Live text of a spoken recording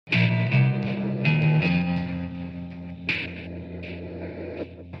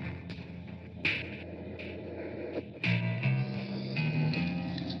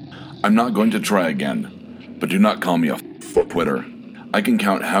I'm not going to try again, but do not call me a quitter. I can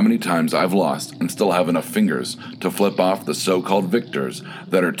count how many times I've lost and still have enough fingers to flip off the so-called victors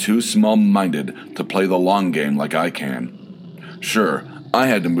that are too small-minded to play the long game like I can. Sure, I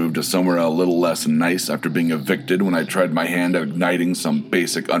had to move to somewhere a little less nice after being evicted when I tried my hand at igniting some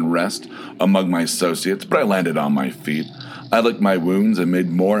basic unrest among my associates, but I landed on my feet. I licked my wounds and made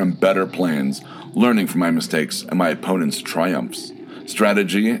more and better plans, learning from my mistakes and my opponent's triumphs.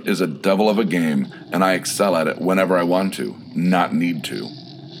 Strategy is a devil of a game, and I excel at it whenever I want to, not need to.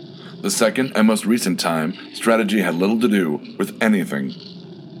 The second and most recent time, strategy had little to do with anything.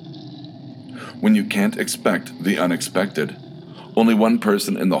 When you can't expect the unexpected. Only one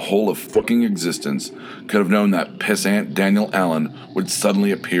person in the whole of fucking existence could have known that pissant Daniel Allen would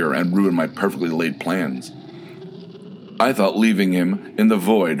suddenly appear and ruin my perfectly laid plans. I thought leaving him in the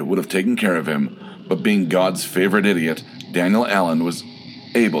void would have taken care of him, but being God's favorite idiot, Daniel Allen was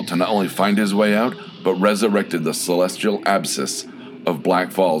able to not only find his way out, but resurrected the celestial abscess of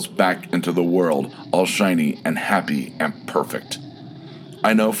Black Falls back into the world, all shiny and happy and perfect.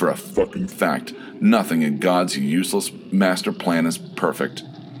 I know for a fucking fact nothing in God's useless master plan is perfect.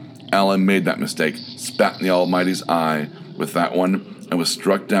 Allen made that mistake, spat in the Almighty's eye with that one, and was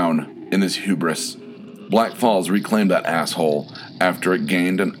struck down in his hubris. Black Falls reclaimed that asshole after it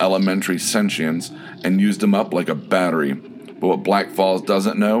gained an elementary sentience and used him up like a battery. But what Black Falls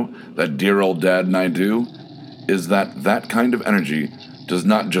doesn't know, that dear old dad and I do, is that that kind of energy does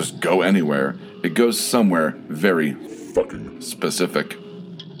not just go anywhere. It goes somewhere very fucking specific.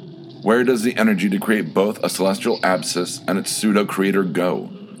 Where does the energy to create both a celestial abscess and its pseudo-creator go?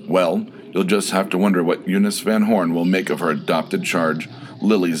 Well, you'll just have to wonder what Eunice Van Horn will make of her adopted charge,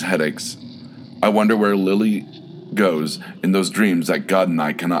 Lily's headaches. I wonder where Lily goes in those dreams that God and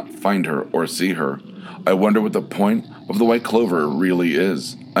I cannot find her or see her. I wonder what the point of the white clover really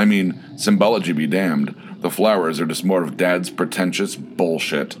is. I mean, symbology be damned. The flowers are just more of Dad's pretentious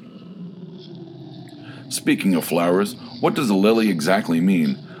bullshit. Speaking of flowers, what does a lily exactly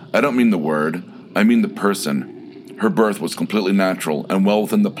mean? I don't mean the word, I mean the person. Her birth was completely natural and well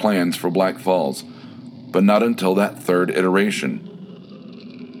within the plans for Black Falls, but not until that third iteration.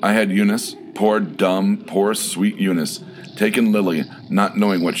 I had Eunice, poor sweet Eunice, taken Lily, not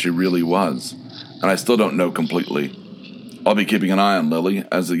knowing what she really was, and I still don't know completely. I'll be keeping an eye on Lily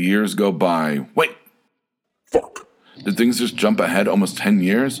as the years go by. Wait! Fuck! Did things just jump ahead almost 10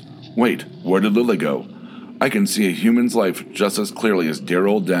 years? Wait, where did Lily go? I can see a human's life just as clearly as dear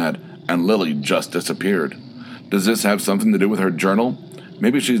old Dad, and Lily just disappeared. Does this have something to do with her journal?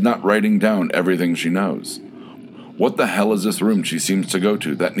 Maybe she's not writing down everything she knows. What the hell is this room she seems to go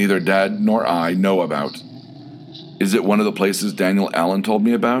to that neither Dad nor I know about? Is it one of the places Daniel Allen told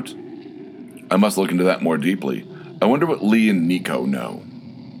me about? I must look into that more deeply. I wonder what Lee and Nico know.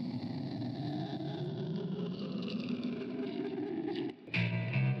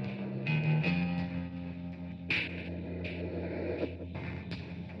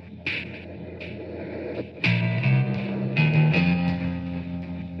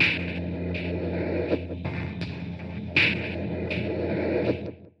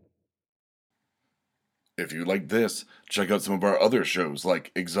 If you like this, check out some of our other shows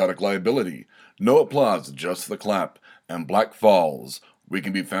like Exotic Liability, No Applause, Just the Clap, and Black Falls. We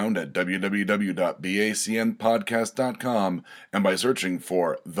can be found at www.bacnpodcast.com and by searching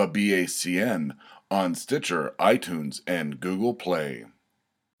for The BACN on Stitcher, iTunes, and Google Play.